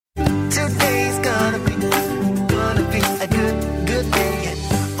Today's gonna be a good day.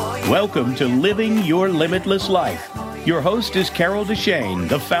 Welcome to Living Your Limitless Life. Your host is Carol Deshane,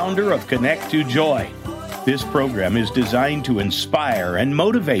 the founder of Connect to Joy. This program is designed to inspire and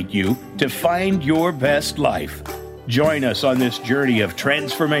motivate you to find your best life. Join us on this journey of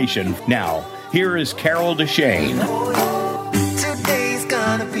transformation. Now, here is Carol Deshane. Today's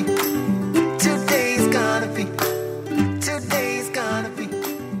gonna be a good day.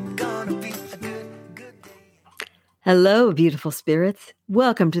 Hello, beautiful spirits.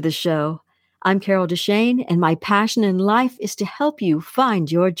 Welcome to the show. I'm Carol Deshane, and my passion in life is to help you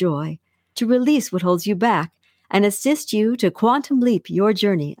find your joy, to release what holds you back, and assist you to quantum leap your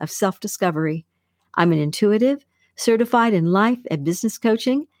journey of self-discovery. I'm an intuitive, certified in life and business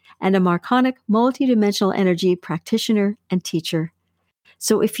coaching, and a Marconic multidimensional energy practitioner and teacher.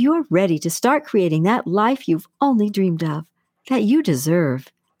 So if you're ready to start creating that life you've only dreamed of, that you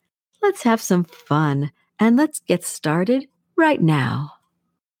deserve, let's have some fun, and let's get started right now.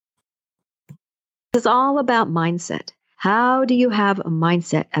 It's all about mindset. How do you have a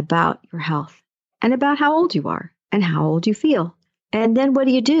mindset about your health and about how old you are and how old you feel? And then what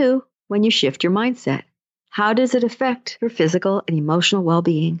do you do when you shift your mindset? How does it affect your physical and emotional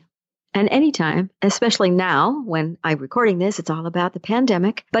well-being? And anytime, especially now when I'm recording this, it's all about the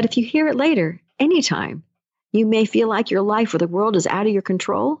pandemic. But if you hear it later, anytime, you may feel like your life or the world is out of your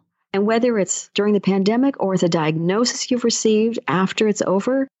control. And whether it's during the pandemic or it's a diagnosis you've received after it's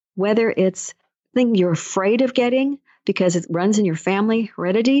over, whether it's thing you're afraid of getting because it runs in your family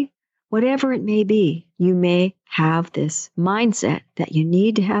heredity, whatever it may be, you may have this mindset that you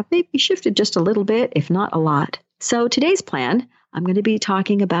need to have maybe shifted just a little bit, if not a lot. So today's plan, I'm going to be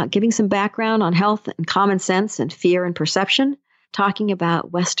talking about giving some background on health and common sense and fear and perception, talking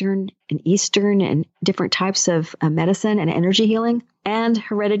about Western and Eastern and different types of medicine and energy healing and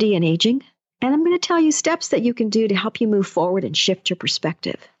heredity and aging. And I'm going to tell you steps that you can do to help you move forward and shift your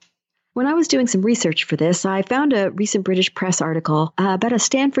perspective. When I was doing some research for this, I found a recent British press article about a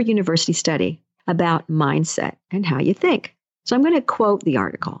Stanford University study about mindset and how you think. So I'm going to quote the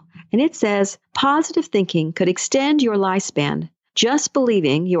article. And it says, positive thinking could extend your lifespan. Just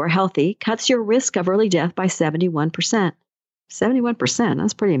believing you are healthy cuts your risk of early death by 71%. 71%,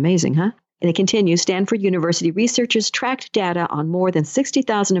 that's pretty amazing, huh? And it continues, Stanford University researchers tracked data on more than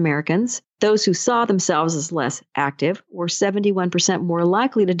 60,000 Americans. Those who saw themselves as less active were 71% more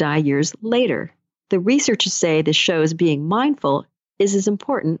likely to die years later. The researchers say this shows being mindful is as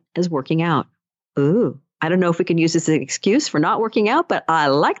important as working out. Ooh, I don't know if we can use this as an excuse for not working out, but I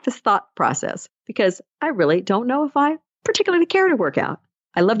like this thought process because I really don't know if I particularly care to work out.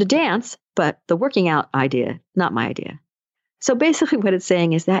 I love to dance, but the working out idea, not my idea. So basically what it's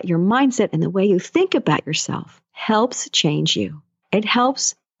saying is that your mindset and the way you think about yourself helps change you. It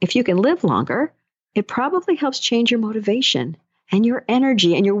helps, if you can live longer, it probably helps change your motivation and your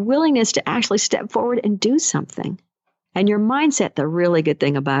energy and your willingness to actually step forward and do something. And your mindset, the really good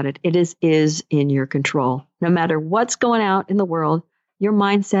thing about it, it is in your control. No matter what's going out in the world, your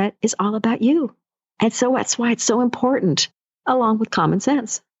mindset is all about you. And so that's why it's so important, along with common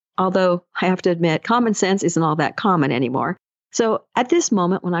sense. Although I have to admit, common sense isn't all that common anymore. So at this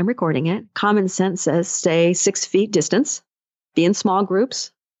moment, when I'm recording it, common sense says stay 6 feet distance, be in small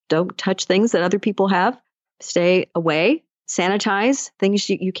groups, don't touch things that other people have, stay away, sanitize things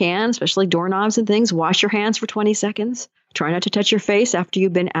you can, especially doorknobs and things, wash your hands for 20 seconds, try not to touch your face after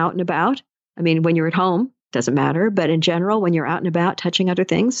you've been out and about. I mean, when you're at home, doesn't matter, but in general, when you're out and about touching other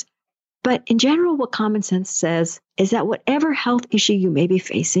things. But in general, what common sense says is that whatever health issue you may be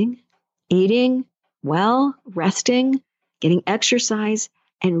facing, eating well, resting, getting exercise,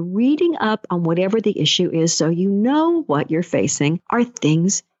 and reading up on whatever the issue is so you know what you're facing are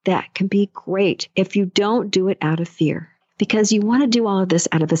things that can be great if you don't do it out of fear. Because you want to do all of this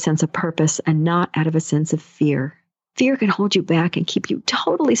out of a sense of purpose and not out of a sense of fear. Fear can hold you back and keep you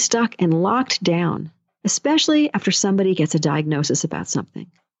totally stuck and locked down, especially after somebody gets a diagnosis about something.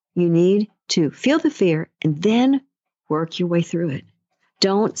 You need to feel the fear and then work your way through it.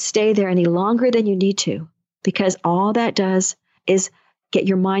 Don't stay there any longer than you need to. Because all that does is get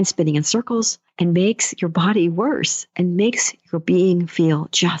your mind spinning in circles and makes your body worse and makes your being feel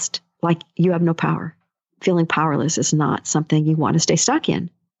just like you have no power. Feeling powerless is not something you want to stay stuck in.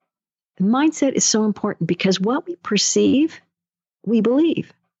 Mindset is so important because what we perceive, we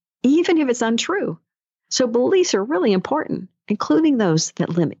believe, even if it's untrue. So beliefs are really important, including those that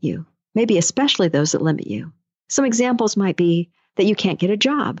limit you, maybe especially those that limit you. Some examples might be that you can't get a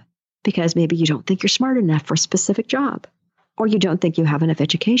job because maybe you don't think you're smart enough for a specific job, or you don't think you have enough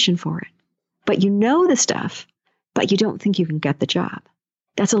education for it. But you know the stuff, but you don't think you can get the job.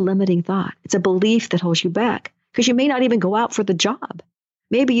 That's a limiting thought. It's a belief that holds you back because you may not even go out for the job.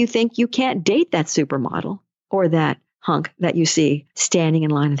 Maybe you think you can't date that supermodel or that hunk that you see standing in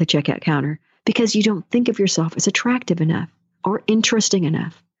line at the checkout counter because you don't think of yourself as attractive enough or interesting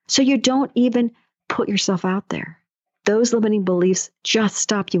enough. So you don't even put yourself out there. Those limiting beliefs just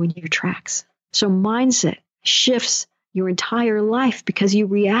stop you in your tracks. So mindset shifts your entire life because you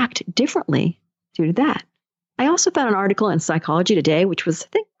react differently due to that. I also found an article in Psychology Today, which was, I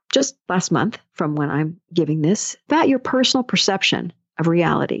think, just last month from when I'm giving this, about your personal perception of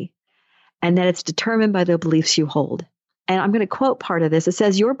reality and that it's determined by the beliefs you hold. And I'm going to quote part of this. It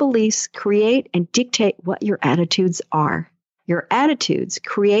says, your beliefs create and dictate what your attitudes are. Your attitudes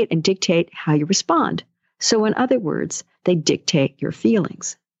create and dictate how you respond. So in other words, they dictate your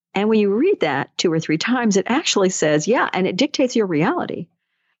feelings. And when you read that 2 or 3 times, it actually says, yeah, and it dictates your reality.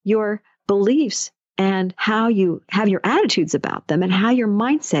 Your beliefs and how you have your attitudes about them and how your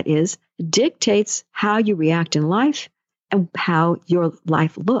mindset is dictates how you react in life and how your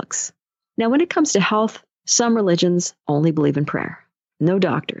life looks. Now, when it comes to health, some religions only believe in prayer, no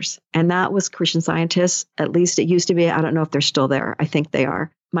doctors. And that was Christian Scientists. At least it used to be. I don't know if they're still there. I think they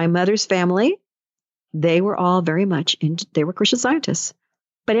are. My mother's family, they were all very much they were Christian Scientists.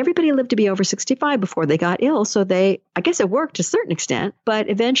 But everybody lived to be over 65 before they got ill. So I guess it worked to a certain extent, but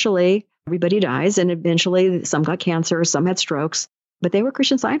eventually everybody dies and eventually some got cancer, some had strokes, but they were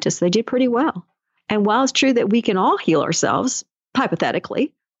Christian Scientists. They did pretty well. And while it's true that we can all heal ourselves,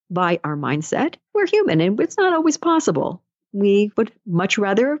 hypothetically, by our mindset, we're human and it's not always possible. We would much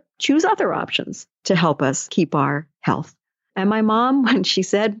rather choose other options to help us keep our health. And my mom, when she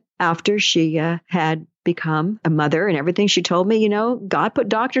said after she had become a mother and everything, she told me, God put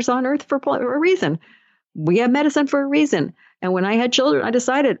doctors on earth for a reason. We have medicine for a reason. And when I had children, I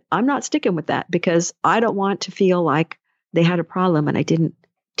decided I'm not sticking with that because I don't want to feel like they had a problem and I didn't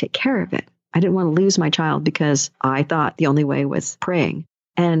take care of it. I didn't want to lose my child because I thought the only way was praying.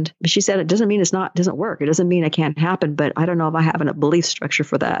 And she said, it doesn't mean doesn't work. It doesn't mean it can't happen, but I don't know if I have a belief structure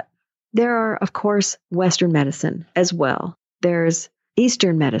for that. There are, of course, Western medicine as well. There's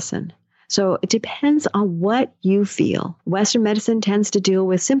Eastern medicine. So it depends on what you feel. Western medicine tends to deal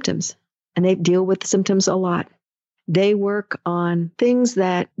with symptoms, and they deal with the symptoms a lot. They work on things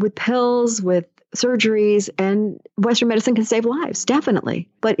that with pills, with surgeries, and Western medicine can save lives, definitely.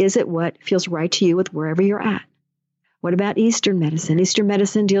 But is it what feels right to you with wherever you're at? What about Eastern medicine? Eastern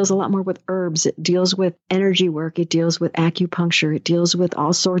medicine deals a lot more with herbs. It deals with energy work. It deals with acupuncture. It deals with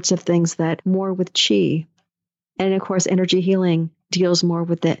all sorts of things that more with qi. And of course, energy healing deals more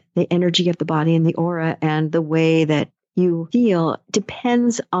with the energy of the body and the aura and the way that you feel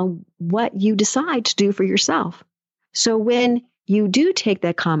depends on what you decide to do for yourself. So when you do take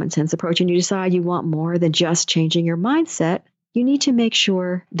that common sense approach and you decide you want more than just changing your mindset, you need to make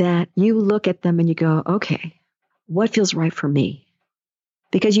sure that you look at them and you go, okay, what feels right for me?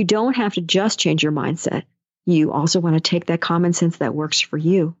 Because you don't have to just change your mindset. You also want to take that common sense that works for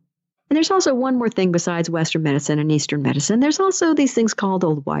you. And there's also one more thing besides Western medicine and Eastern medicine. There's also these things called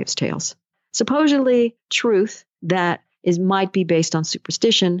old wives' tales. Supposedly truth that might be based on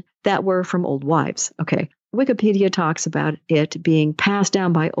superstition that were from old wives. Okay. Wikipedia talks about it being passed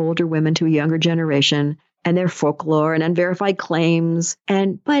down by older women to a younger generation and their folklore and unverified claims.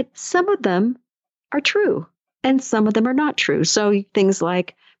 But some of them are true and some of them are not true. So things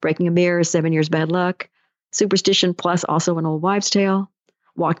like breaking a mirror, 7 years bad luck, superstition plus also an old wives' tale,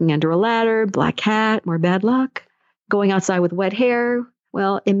 walking under a ladder, black cat, more bad luck, going outside with wet hair.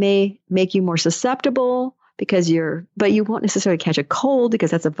 Well, it may make you more susceptible but you won't necessarily catch a cold because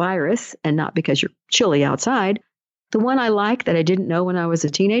that's a virus and not because you're chilly outside. The one I like that I didn't know when I was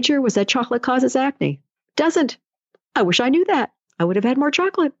a teenager was that chocolate causes acne. Doesn't. I wish I knew that. I would have had more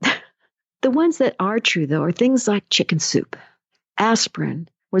chocolate. The ones that are true, though, are things like chicken soup. Aspirin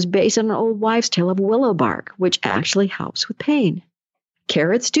was based on an old wives' tale of willow bark, which actually helps with pain.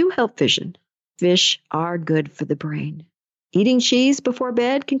 Carrots do help vision. Fish are good for the brain. Eating cheese before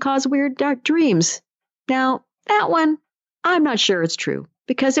bed can cause weird dark dreams. Now, that one, I'm not sure it's true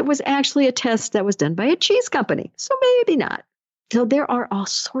because it was actually a test that was done by a cheese company. So maybe not. So there are all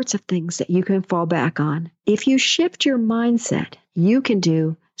sorts of things that you can fall back on. If you shift your mindset, you can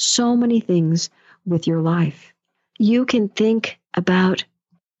do so many things with your life. You can think about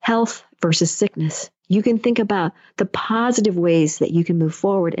health versus sickness. You can think about the positive ways that you can move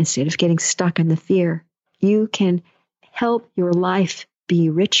forward instead of getting stuck in the fear. You can help your life be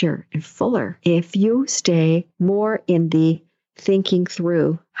richer and fuller if you stay more in the thinking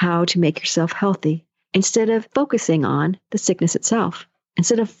through how to make yourself healthy instead of focusing on the sickness itself,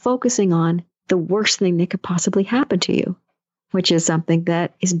 instead of focusing on the worst thing that could possibly happen to you. which is something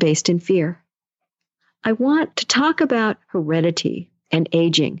that is based in fear. I want to talk about heredity and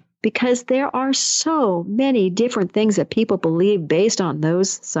aging because there are so many different things that people believe based on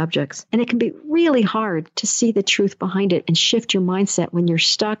those subjects. And it can be really hard to see the truth behind it and shift your mindset when you're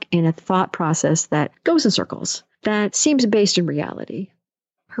stuck in a thought process that goes in circles, that seems based in reality.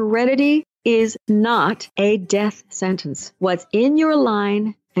 Heredity is not a death sentence. What's in your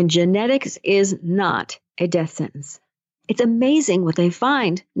line and genetics is not a death sentence. It's amazing what they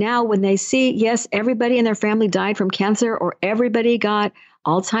find now when they see, yes, everybody in their family died from cancer or everybody got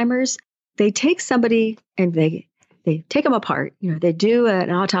Alzheimer's. They take somebody and they take them apart. They do an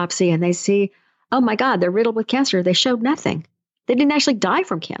autopsy and they see, oh my God, they're riddled with cancer. They showed nothing. They didn't actually die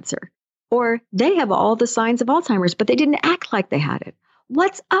from cancer. Or they have all the signs of Alzheimer's, but they didn't act like they had it.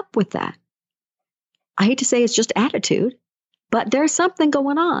 What's up with that? I hate to say it's just attitude, but there's something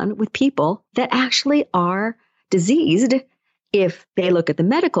going on with people that actually are diseased if they look at the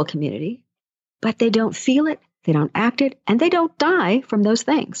medical community, but they don't feel it, they don't act it, and they don't die from those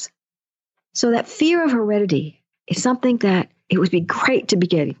things. So that fear of heredity is something that it would be great to be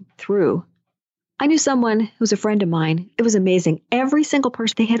getting through. I knew someone who was a friend of mine. It was amazing. Every single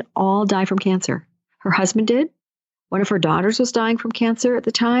person, they had all died from cancer. Her husband did. One of her daughters was dying from cancer at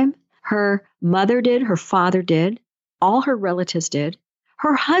the time. Her mother did. Her father did. All her relatives did.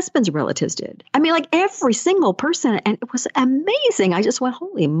 Her husband's relatives did. I mean, like every single person. And it was amazing. I just went,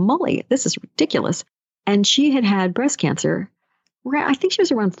 holy moly, this is ridiculous. And she had had breast cancer. I think she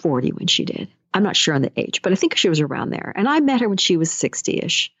was around 40 when she did. I'm not sure on the age, but I think she was around there. And I met her when she was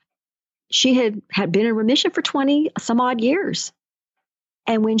 60-ish. She had been in remission for 20 some odd years.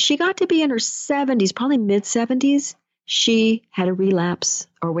 And when she got to be in her 70s, probably mid-70s, she had a relapse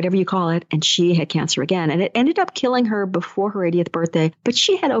or whatever you call it, and she had cancer again. And it ended up killing her before her 80th birthday, but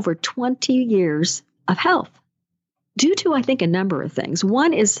she had over 20 years of health due to, I think, a number of things.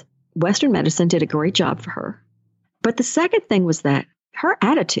 One is Western medicine did a great job for her. But the second thing was that her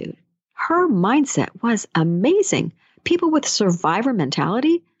attitude, her mindset was amazing. People with survivor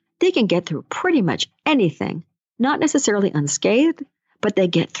mentality, they can get through pretty much anything, not necessarily unscathed, but they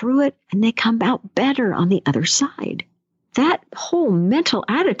get through it and they come out better on the other side. That whole mental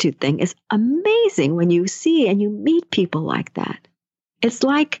attitude thing is amazing when you see and you meet people like that. It's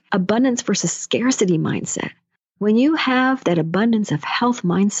like abundance versus scarcity mindset. When you have that abundance of health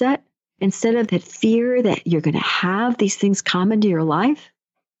mindset, instead of that fear that you're going to have these things come into your life,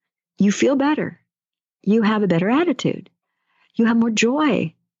 you feel better. You have a better attitude. You have more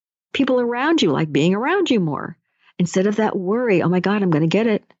joy. People around you like being around you more. Instead of that worry, oh my God, I'm going to get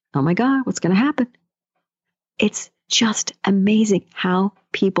it. Oh my God, what's going to happen? It's just amazing how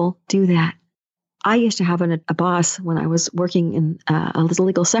people do that. I used to have a boss when I was working in as a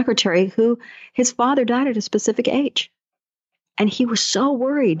legal secretary who his father died at a specific age. And he was so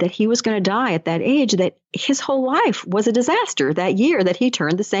worried that he was going to die at that age that his whole life was a disaster that year that he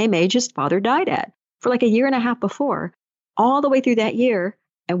turned the same age his father died at for like a year and a half before, all the way through that year.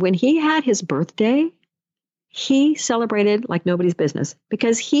 And when he had his birthday, he celebrated like nobody's business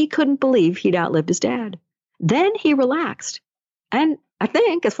because he couldn't believe he'd outlived his dad. Then he relaxed. And I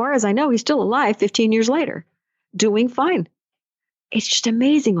think, as far as I know, he's still alive 15 years later, doing fine. It's just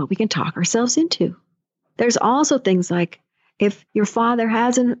amazing what we can talk ourselves into. There's also things like, if your father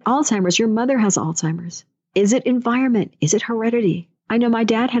has an Alzheimer's, your mother has Alzheimer's. Is it environment? Is it heredity? I know my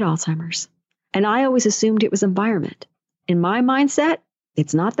dad had Alzheimer's, and I always assumed it was environment. In my mindset,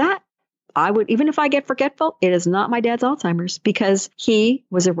 it's not that. Even if I get forgetful, it is not my dad's Alzheimer's because he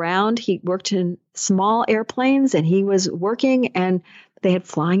was around. He worked in small airplanes and he was working and they had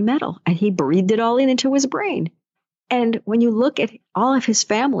flying metal and he breathed it all into his brain. And when you look at all of his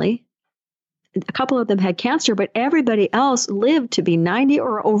family, a couple of them had cancer, but everybody else lived to be 90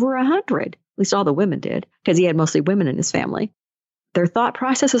 or over 100. At least all the women did because he had mostly women in his family. Their thought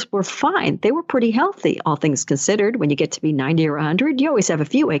processes were fine. They were pretty healthy, all things considered. When you get to be 90 or 100, you always have a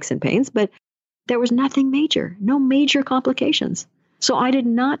few aches and pains, but there was nothing major, no major complications. So I did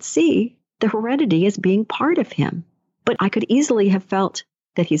not see the heredity as being part of him. But I could easily have felt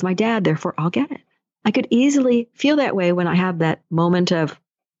that he's my dad, therefore I'll get it. I could easily feel that way when I have that moment of,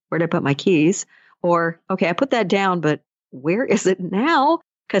 where did I put my keys? Or, okay, I put that down, but where is it now?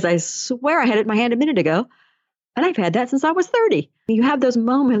 Because I swear I had it in my hand a minute ago. And I've had that since I was 30. You have those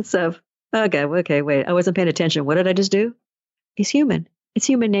moments of, okay, wait, I wasn't paying attention. What did I just do? It's human. It's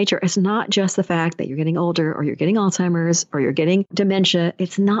human nature. It's not just the fact that you're getting older or you're getting Alzheimer's or you're getting dementia.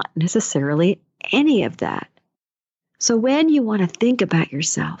 It's not necessarily any of that. So when you want to think about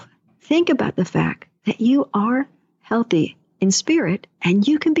yourself, think about the fact that you are healthy in spirit and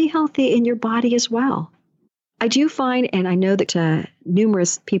you can be healthy in your body as well. I do find, and I know that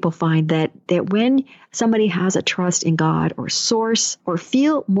numerous people find that when somebody has a trust in God or source or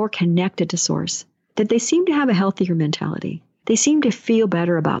feel more connected to source, that they seem to have a healthier mentality. They seem to feel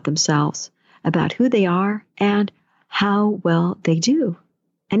better about themselves, about who they are, and how well they do.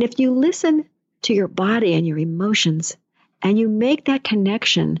 And if you listen to your body and your emotions, and you make that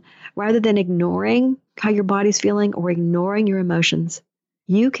connection rather than ignoring how your body's feeling or ignoring your emotions,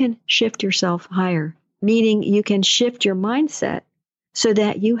 you can shift yourself higher, meaning you can shift your mindset so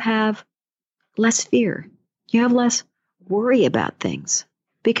that you have less fear. You have less worry about things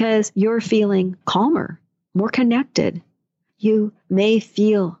because you're feeling calmer, more connected. You may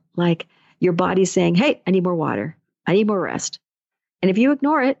feel like your body's saying, hey, I need more water. I need more rest. And if you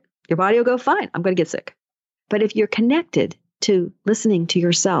ignore it, your body will go, fine, I'm going to get sick. But if you're connected to listening to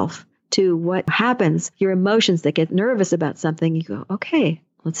yourself, to what happens, your emotions that get nervous about something, you go, okay,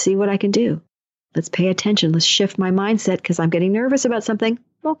 let's see what I can do. Let's pay attention. Let's shift my mindset because I'm getting nervous about something.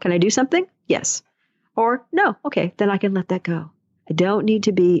 Well, can I do something? Yes. Or no. Okay, then I can let that go. I don't need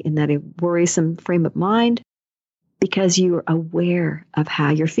to be in that worrisome frame of mind because you're aware of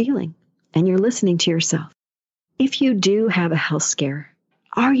how you're feeling and you're listening to yourself. If you do have a health scare,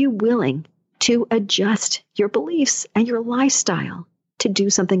 are you willing to adjust your beliefs and your lifestyle to do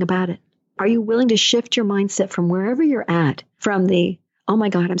something about it? Are you willing to shift your mindset from wherever you're at, from the, oh my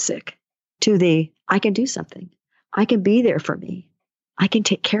God, I'm sick, to the, I can do something. I can be there for me. I can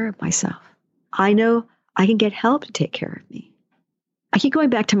take care of myself. I know I can get help to take care of me. I keep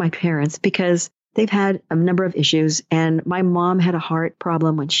going back to my parents because they've had a number of issues, and my mom had a heart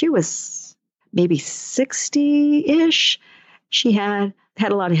problem when she was maybe 60-ish. She had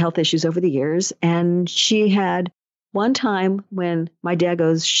a lot of health issues over the years, and she had one time when my dad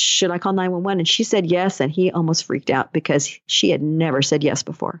goes, should I call 911? And she said yes, and he almost freaked out because she had never said yes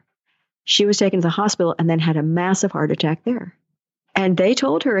before. She was taken to the hospital and then had a massive heart attack there. And they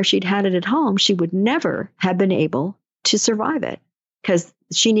told her if she'd had it at home, she would never have been able to survive it because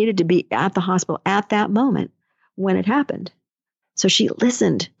she needed to be at the hospital at that moment when it happened. So she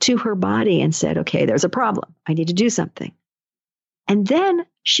listened to her body and said, okay, there's a problem. I need to do something. And then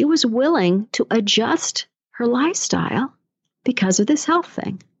she was willing to adjust her lifestyle because of this health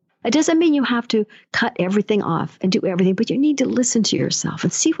thing. It doesn't mean you have to cut everything off and do everything, but you need to listen to yourself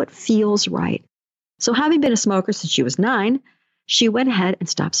and see what feels right. So having been a smoker since she was 9, she went ahead and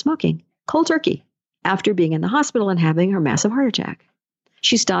stopped smoking cold turkey after being in the hospital and having her massive heart attack.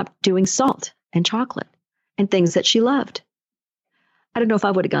 She stopped doing salt and chocolate and things that she loved. I don't know if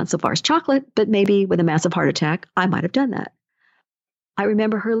I would have gone so far as chocolate, but maybe with a massive heart attack, I might have done that. I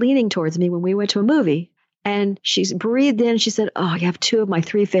remember her leaning towards me when we went to a movie, and she breathed in. She said, oh, you have 2 of my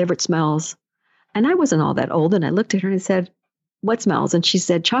 3 favorite smells. And I wasn't all that old, and I looked at her and I said, what smells? And she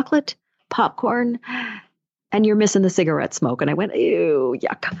said, chocolate, popcorn, and you're missing the cigarette smoke. And I went, ew,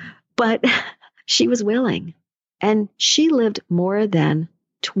 yuck. But she was willing, and she lived more than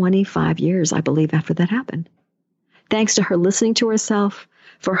 25 years, I believe, after that happened. Thanks to her listening to herself,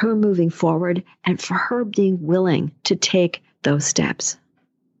 for her moving forward, and for her being willing to take those steps.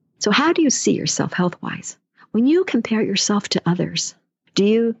 So how do you see yourself health-wise? When you compare yourself to others, do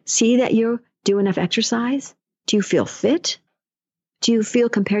you see that you do enough exercise? Do you feel fit? Do you feel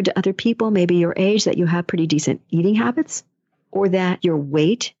compared to other people, maybe your age, that you have pretty decent eating habits? Or that your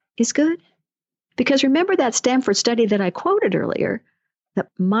weight is good? Because remember that Stanford study that I quoted earlier,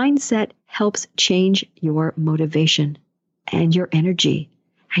 that mindset helps change your motivation and your energy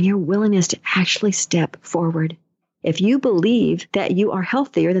and your willingness to actually step forward. If you believe that you are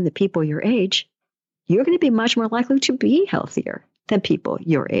healthier than the people your age, you're going to be much more likely to be healthier than people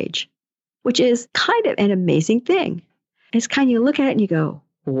your age, which is kind of an amazing thing. It's kind of, you look at it and you go,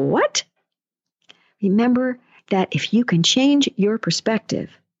 what? Remember that if you can change your perspective,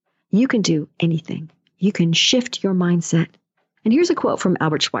 you can do anything. You can shift your mindset. And here's a quote from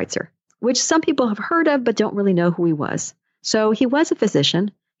Albert Schweitzer, which some people have heard of but don't really know who he was. So he was a physician,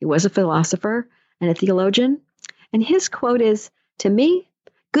 he was a philosopher, and a theologian. And his quote is, to me,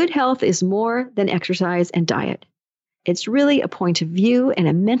 good health is more than exercise and diet. It's really a point of view and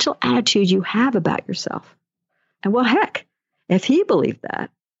a mental attitude you have about yourself. And well, heck, if he believed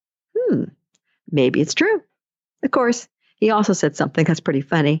that, maybe it's true. Of course, he also said something that's pretty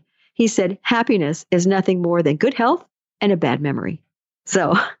funny. He said, happiness is nothing more than good health and a bad memory.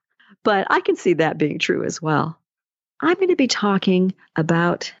 So, but I can see that being true as well. I'm going to be talking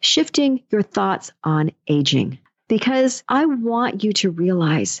about shifting your thoughts on aging, because I want you to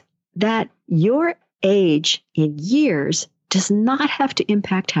realize that your age in years does not have to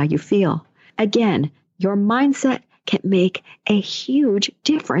impact how you feel. Again, your mindset can make a huge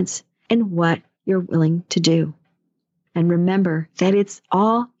difference in what you're willing to do. And remember that it's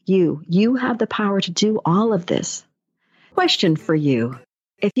all you. You have the power to do all of this. Question for you.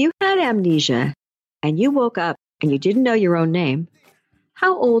 If you had amnesia and you woke up and you didn't know your own name,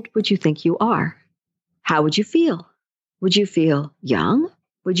 how old would you think you are? How would you feel? Would you feel young?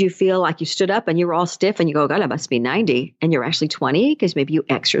 Would you feel like you stood up and you were all stiff and you go, God, I must be 90, and you're actually 20 because maybe you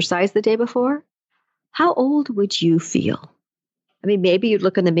exercised the day before? How old would you feel? I mean, maybe you'd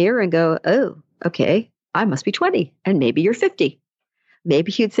look in the mirror and go, oh, okay, I must be 20, and maybe you're 50.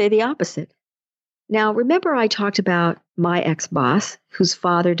 Maybe you'd say the opposite. Now, remember I talked about my ex-boss whose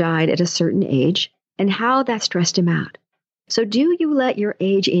father died at a certain age and how that stressed him out. So do you let your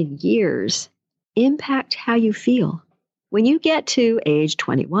age in years impact how you feel? When you get to age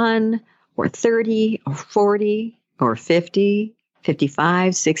 21 or 30 or 40 or 50,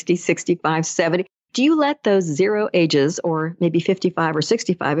 55, 60, 65, 70, do you let those zero ages, or maybe 55 or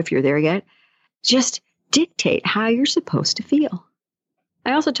 65 if you're there yet, just dictate how you're supposed to feel?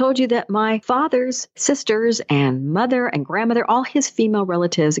 I also told you that my father's sisters and mother and grandmother, all his female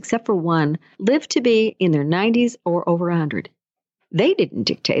relatives, except for one, lived to be in their 90s or over 100. They didn't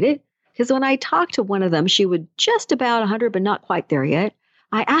dictate it, because when I talked to one of them, she was just about 100, but not quite there yet.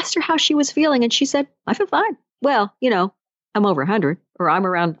 I asked her how she was feeling, and she said, I feel fine. Well, I'm over 100, or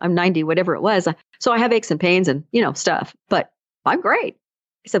I'm 90, whatever it was. So I have aches and pains and, stuff, but I'm great.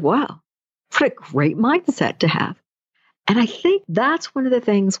 I said, wow, what a great mindset to have. And I think that's one of the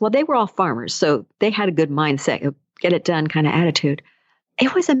things, well, they were all farmers, so they had a good mindset, get it done kind of attitude.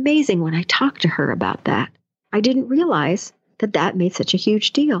 It was amazing when I talked to her about that. I didn't realize that made such a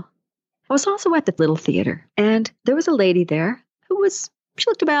huge deal. I was also at the little theater, and there was a lady there she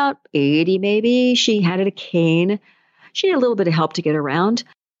looked about 80 maybe. She had a cane. She had a little bit of help to get around,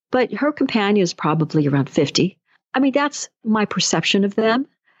 but her companion was probably around 50. I mean, that's my perception of them.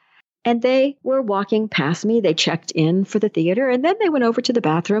 And they were walking past me. They checked in for the theater, and then they went over to the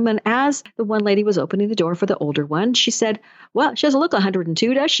bathroom. And as the one lady was opening the door for the older one, she said, well, she doesn't look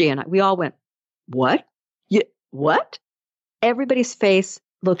 102, does she? And we all went, what? What? Everybody's face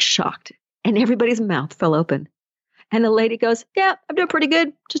looked shocked, and everybody's mouth fell open. And the lady goes, yeah, I'm doing pretty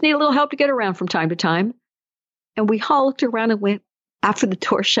good. Just need a little help to get around from time to time. And we all looked around and went, after the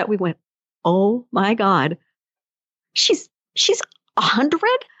door shut, we went, oh my God, she's 100?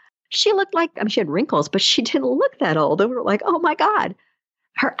 She looked like, she had wrinkles, but she didn't look that old. And we were like, oh my God.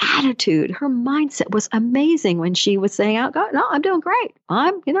 Her attitude, her mindset was amazing when she was saying, oh, God, no, I'm doing great.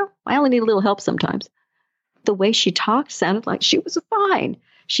 I only need a little help sometimes. The way she talked sounded like she was fine.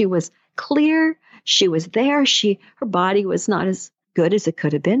 She was clear. She was there. Her body was not as good as it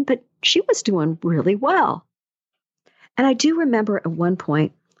could have been, but she was doing really well. And I do remember at one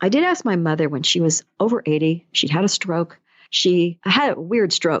point, I did ask my mother when she was over 80, she'd had a stroke. She had a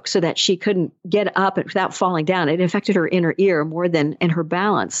weird stroke so that she couldn't get up without falling down. It affected her inner ear and her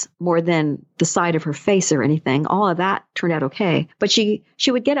balance more than the side of her face or anything. All of that turned out okay. But she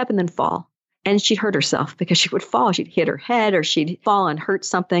would get up and then fall. And she'd hurt herself because she would fall. She'd hit her head or she'd fall and hurt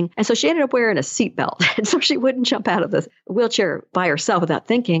something. And so she ended up wearing a seatbelt. And so she wouldn't jump out of the wheelchair by herself without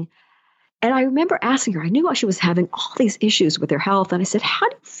thinking. And I remember asking her, I knew she was having all these issues with her health. And I said, how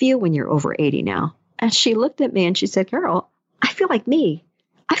do you feel when you're over 80 now? And she looked at me and she said, Carol, I feel like me.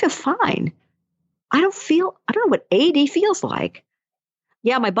 I feel fine. I don't know what 80 feels like.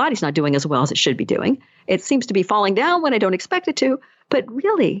 Yeah, my body's not doing as well as it should be doing. It seems to be falling down when I don't expect it to. But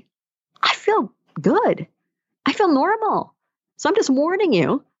really, I feel good. I feel normal. So I'm just warning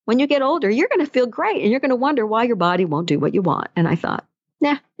you, when you get older, you're going to feel great and you're going to wonder why your body won't do what you want. And I thought,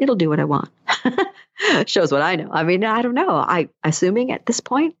 nah, it'll do what I want. Shows what I know. I mean, I don't know. I'm assuming at this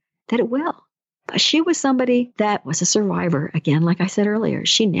point that it will. But she was somebody that was a survivor. Again, like I said earlier,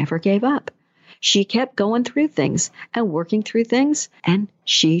 she never gave up. She kept going through things and working through things, and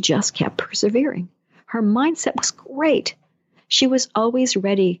she just kept persevering. Her mindset was great. She was always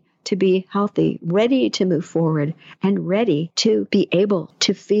ready to be healthy, ready to move forward, and ready to be able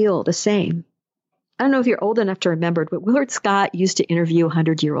to feel the same. I don't know if you're old enough to remember, but Willard Scott used to interview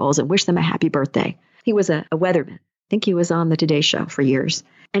 100-year-olds and wish them a happy birthday. He was a weatherman. I think he was on the Today Show for years.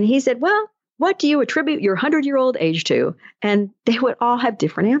 And he said, well, what do you attribute your 100-year-old age to? And they would all have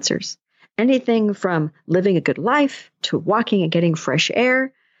different answers. Anything from living a good life to walking and getting fresh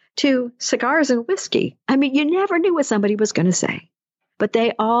air to cigars and whiskey. I mean, you never knew what somebody was going to say. But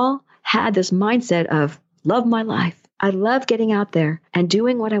they all had this mindset of, love my life. I love getting out there and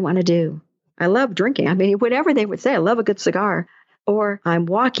doing what I want to do. I love drinking. I mean, whatever they would say, I love a good cigar. Or I'm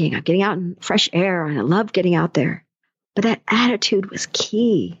walking, I'm getting out in fresh air, and I love getting out there. But that attitude was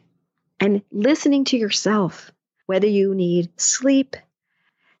key. And listening to yourself, whether you need sleep,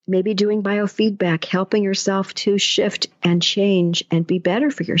 Maybe doing biofeedback, helping yourself to shift and change and be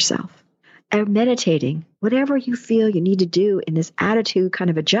better for yourself. And meditating, whatever you feel you need to do in this attitude kind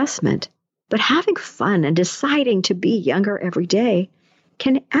of adjustment, but having fun and deciding to be younger every day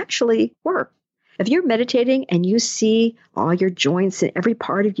can actually work. If you're meditating and you see all your joints and every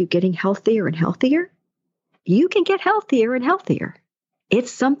part of you getting healthier and healthier, you can get healthier and healthier.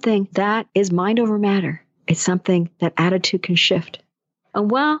 It's something that is mind over matter. It's something that attitude can shift. And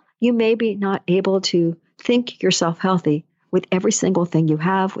while you may be not able to think yourself healthy with every single thing you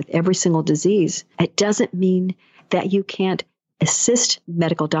have, with every single disease, it doesn't mean that you can't assist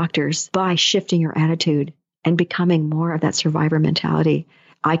medical doctors by shifting your attitude and becoming more of that survivor mentality.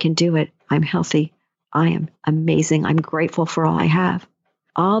 I can do it. I'm healthy. I am amazing. I'm grateful for all I have.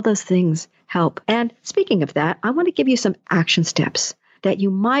 All those things help. And speaking of that, I want to give you some action steps that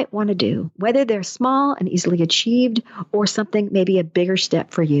you might want to do, whether they're small and easily achieved or something maybe a bigger step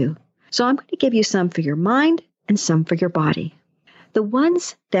for you. So I'm going to give you some for your mind and some for your body. The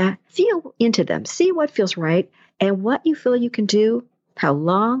ones that feel into them, see what feels right and what you feel you can do, how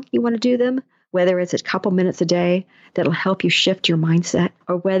long you want to do them, whether it's a couple minutes a day that'll help you shift your mindset,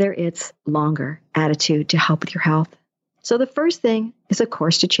 or whether it's longer attitude to help with your health. So the first thing is, of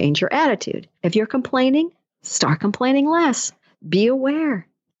course, to change your attitude. If you're complaining, start complaining less. Be aware.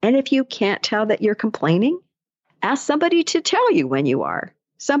 And if you can't tell that you're complaining, ask somebody to tell you when you are.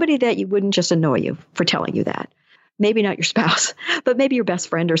 Somebody that you wouldn't just annoy you for telling you that. Maybe not your spouse, but maybe your best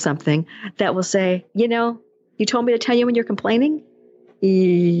friend or something that will say, you told me to tell you when you're complaining.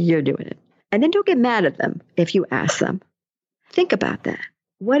 You're doing it. And then don't get mad at them if you ask them. Think about that.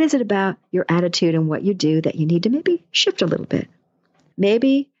 What is it about your attitude and what you do that you need to maybe shift a little bit?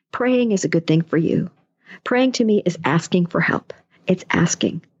 Maybe praying is a good thing for you. Praying to me is asking for help. It's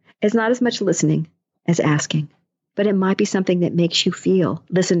asking. It's not as much listening as asking, but it might be something that makes you feel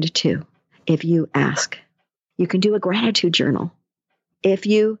listened to if you ask. You can do a gratitude journal. If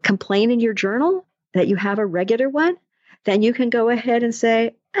you complain in your journal that you have a regular one, then you can go ahead and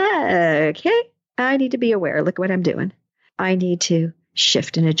say, okay, I need to be aware. Look what I'm doing. I need to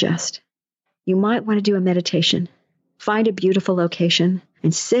shift and adjust. You might want to do a meditation. Find a beautiful location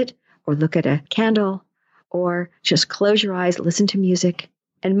and sit or look at a candle or just close your eyes, listen to music.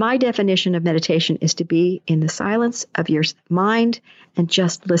 And my definition of meditation is to be in the silence of your mind and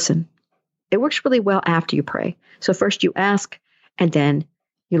just listen. It works really well after you pray. So first you ask and then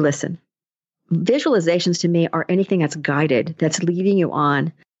you listen. Visualizations to me are anything that's guided, that's leading you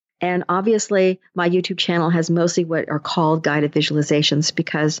on. And obviously, my YouTube channel has mostly what are called guided visualizations,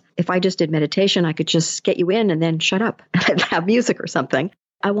 because if I just did meditation, I could just get you in and then shut up and have music or something.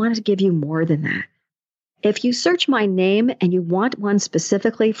 I wanted to give you more than that. If you search my name and you want one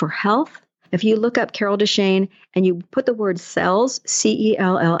specifically for health, if you look up Carol Deshane and you put the word cells,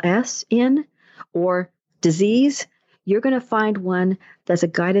 CELLS in, or disease, you're going to find one that's a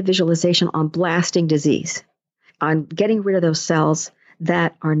guided visualization on blasting disease, on getting rid of those cells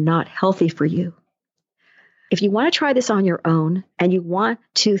that are not healthy for you. If you want to try this on your own and you want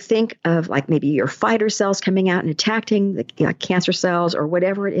to think of like maybe your fighter cells coming out and attacking the cancer cells or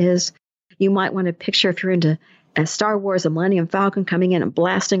whatever it is, you might want to picture, if you're into Star Wars, the Millennium Falcon coming in and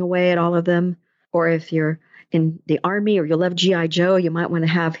blasting away at all of them. Or if you're in the Army or you love G.I. Joe, you might want to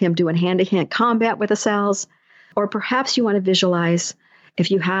have him doing hand-to-hand combat with the cells. Or perhaps you want to visualize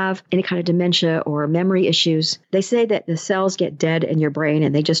if you have any kind of dementia or memory issues. They say that the cells get dead in your brain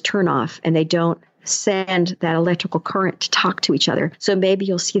and they just turn off and they don't send that electrical current to talk to each other. So maybe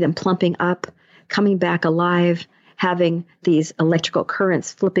you'll see them plumping up, coming back alive, having these electrical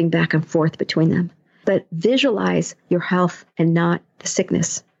currents flipping back and forth between them. But visualize your health and not the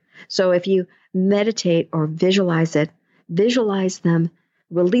sickness. So if you meditate or visualize it, visualize them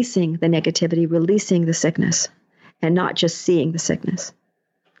releasing the negativity, releasing the sickness, and not just seeing the sickness.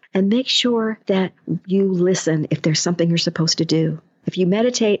 And make sure that you listen if there's something you're supposed to do. If you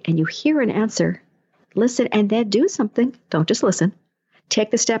meditate and you hear an answer, listen and then do something. Don't just listen.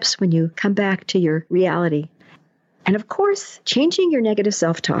 Take the steps when you come back to your reality. And of course, changing your negative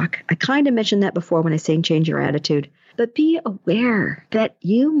self-talk. I kind of mentioned that before when I say change your attitude. But be aware that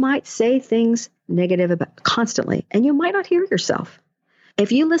you might say things negative about constantly, and you might not hear yourself.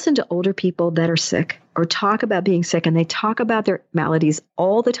 If you listen to older people that are sick or talk about being sick and they talk about their maladies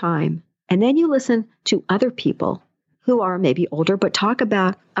all the time, and then you listen to other people who are maybe older but talk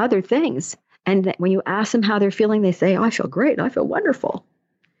about other things, and when you ask them how they're feeling, they say, oh, I feel great, I feel wonderful.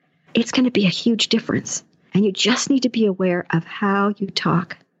 It's going to be a huge difference. And you just need to be aware of how you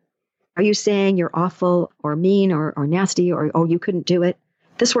talk. Are you saying you're awful or mean or nasty or, oh, you couldn't do it?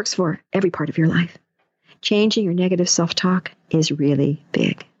 This works for every part of your life. Changing your negative self-talk is really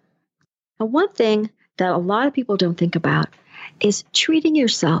big. And one thing that a lot of people don't think about is treating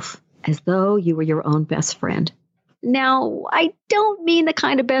yourself as though you were your own best friend. Now, I don't mean the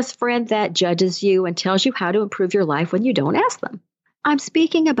kind of best friend that judges you and tells you how to improve your life when you don't ask them. I'm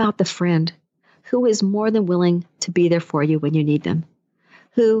speaking about the friend who is more than willing to be there for you when you need them,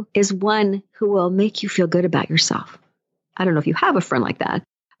 who is one who will make you feel good about yourself. I don't know if you have a friend like that,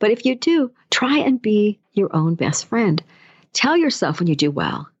 but if you do, try and be your own best friend. Tell yourself when you do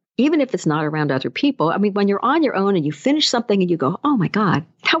well, even if it's not around other people. I mean, when you're on your own and you finish something and you go, oh my God,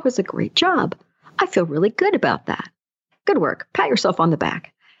 that was a great job. I feel really good about that. Good work. Pat yourself on the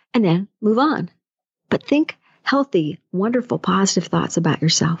back and then move on. But think healthy, wonderful, positive thoughts about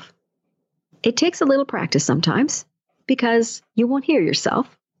yourself. It takes a little practice sometimes because you won't hear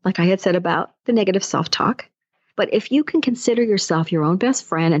yourself, like I had said about the negative self-talk. But if you can consider yourself your own best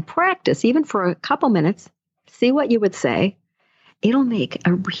friend and practice even for a couple minutes, see what you would say, it'll make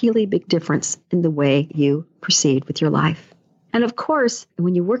a really big difference in the way you proceed with your life. And of course,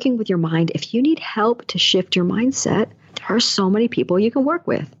 when you're working with your mind, if you need help to shift your mindset, there are so many people you can work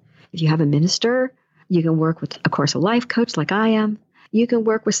with. If you have a minister, you can work with, of course, a life coach like I am. You can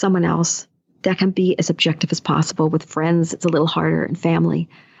work with someone else that can be as objective as possible. With friends, it's a little harder, and family.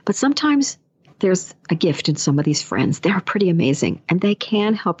 But sometimes there's a gift in some of these friends. They're pretty amazing, and they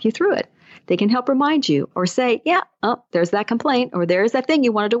can help you through it. They can help remind you or say, yeah, oh, there's that complaint, or there's that thing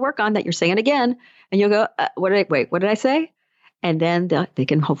you wanted to work on that you're saying again. And you'll go, what did I say? And then they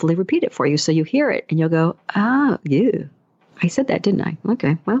can hopefully repeat it for you so you hear it. And you'll go, oh, yeah, I said that, didn't I?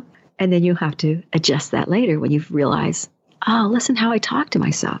 Okay, well. And then you have to adjust that later when you realize, oh, listen how I talk to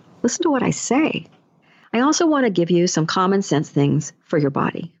myself. Listen to what I say. I also want to give you some common sense things for your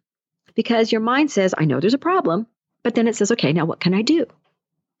body. Because your mind says, I know there's a problem, but then it says, okay, now what can I do?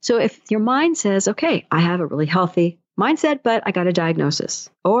 So if your mind says, okay, I have a really healthy mindset, but I got a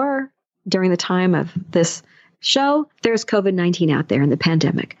diagnosis. Or during the time of this show, there's COVID-19 out there in the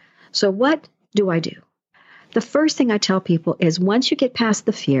pandemic. So what do I do? The first thing I tell people is once you get past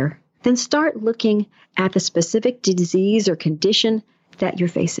the fear, then start looking at the specific disease or condition that you're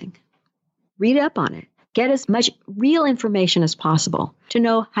facing. Read up on it. Get as much real information as possible to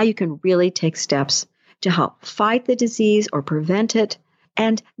know how you can really take steps to help fight the disease or prevent it,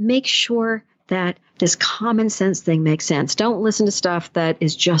 and make sure that this common sense thing makes sense. Don't listen to stuff that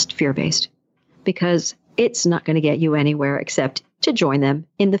is just fear-based, because it's not going to get you anywhere except to join them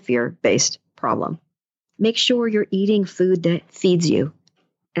in the fear-based problem. Make sure you're eating food that feeds you.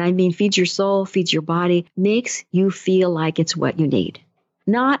 And I mean feeds your soul, feeds your body, makes you feel like it's what you need.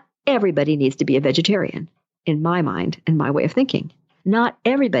 Not everybody needs to be a vegetarian, in my mind and my way of thinking. Not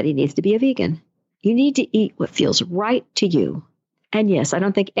everybody needs to be a vegan. You need to eat what feels right to you. And yes, I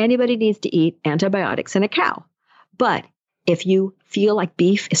don't think anybody needs to eat antibiotics in a cow. But if you feel like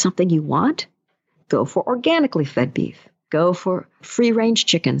beef is something you want, go for organically fed beef. Go for free-range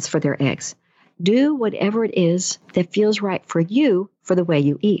chickens for their eggs. Do whatever it is that feels right for you for the way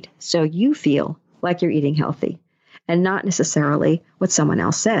you eat, so you feel like you're eating healthy and not necessarily what someone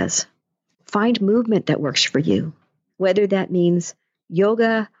else says. Find movement that works for you, whether that means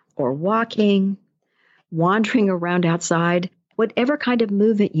yoga or walking, wandering around outside, whatever kind of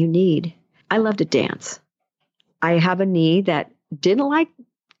movement you need. I love to dance. I have a knee that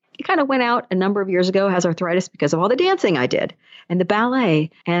it kind of went out a number of years ago, has arthritis because of all the dancing I did, and the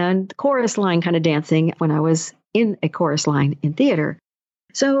ballet and the chorus line kind of dancing when I was in a chorus line in theater.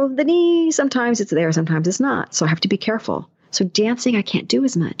 So the knee, sometimes it's there, sometimes it's not. So I have to be careful. So dancing, I can't do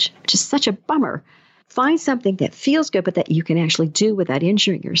as much, which is such a bummer. Find something that feels good, but that you can actually do without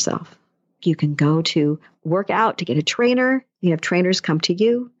injuring yourself. You can go to work out to get a trainer. You have trainers come to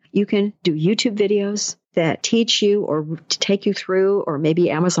you. You can do YouTube videos that teach you or to take you through, or maybe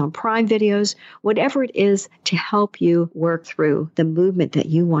Amazon Prime videos, whatever it is to help you work through the movement that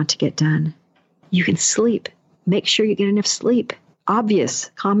you want to get done. You can sleep. Make sure you get enough sleep. Obvious,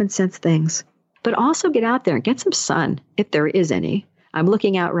 common sense things. But also get out there and get some sun, if there is any. I'm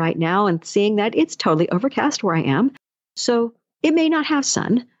looking out right now and seeing that it's totally overcast where I am. So it may not have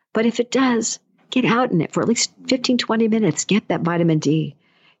sun, but if it does, get out in it for at least 15, 20 minutes. Get that vitamin D.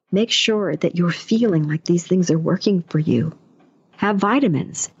 Make sure that you're feeling like these things are working for you. Have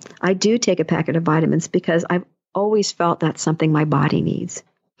vitamins. I do take a packet of vitamins because I've always felt that's something my body needs.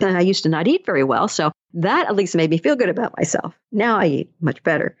 And I used to not eat very well, so that at least made me feel good about myself. Now I eat much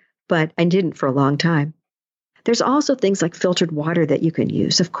better, but I didn't for a long time. There's also things like filtered water that you can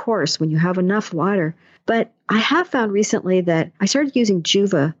use, of course, when you have enough water. But I have found recently that I started using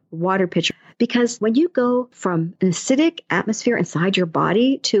Juva water pitcher, because when you go from an acidic atmosphere inside your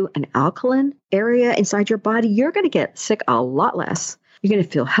body to an alkaline area inside your body, you're going to get sick a lot less. You're going to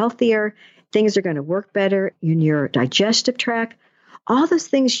feel healthier. Things are going to work better in your digestive tract. All those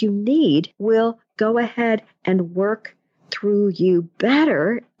things you need will go ahead and work through you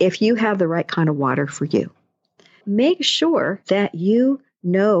better if you have the right kind of water for you. Make sure that you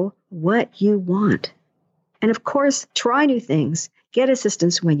know what you want. And of course, try new things, get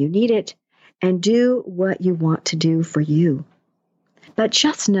assistance when you need it, and do what you want to do for you. But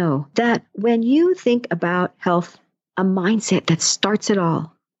just know that when you think about health, a mindset that starts it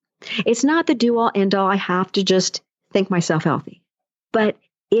all, it's not the do-all, end-all, I have to just think myself healthy. But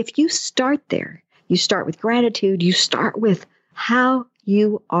if you start there, you start with gratitude, you start with how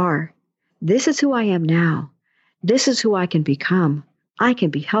you are. This is who I am now. This is who I can become. I can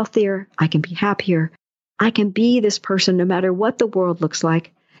be healthier. I can be happier. I can be this person no matter what the world looks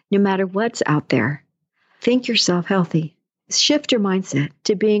like, no matter what's out there. Think yourself healthy. Shift your mindset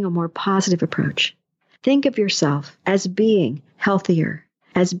to being a more positive approach. Think of yourself as being healthier,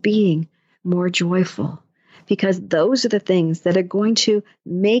 as being more joyful, because those are the things that are going to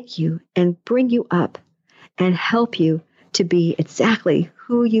make you and bring you up and help you to be exactly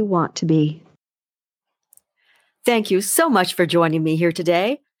who you want to be. Thank you so much for joining me here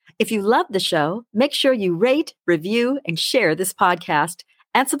today. If you love the show, make sure you rate, review, and share this podcast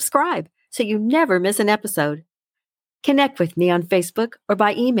and subscribe so you never miss an episode. Connect with me on Facebook or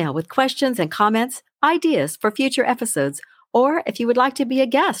by email with questions and comments, ideas for future episodes, or if you would like to be a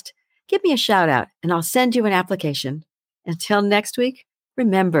guest, give me a shout out and I'll send you an application. Until next week,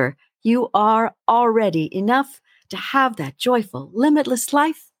 remember, you are already enough to have that joyful, limitless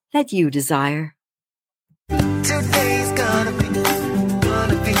life that you desire. Today's gonna be a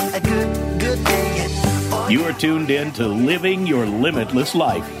good day. Yeah. You are tuned in to Living Your Limitless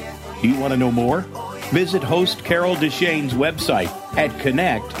Life. Do you want to know more? Visit host Carol Deshane's website at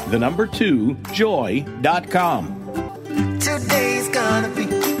connect2joy.com. Today's gonna be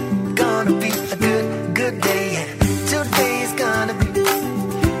a good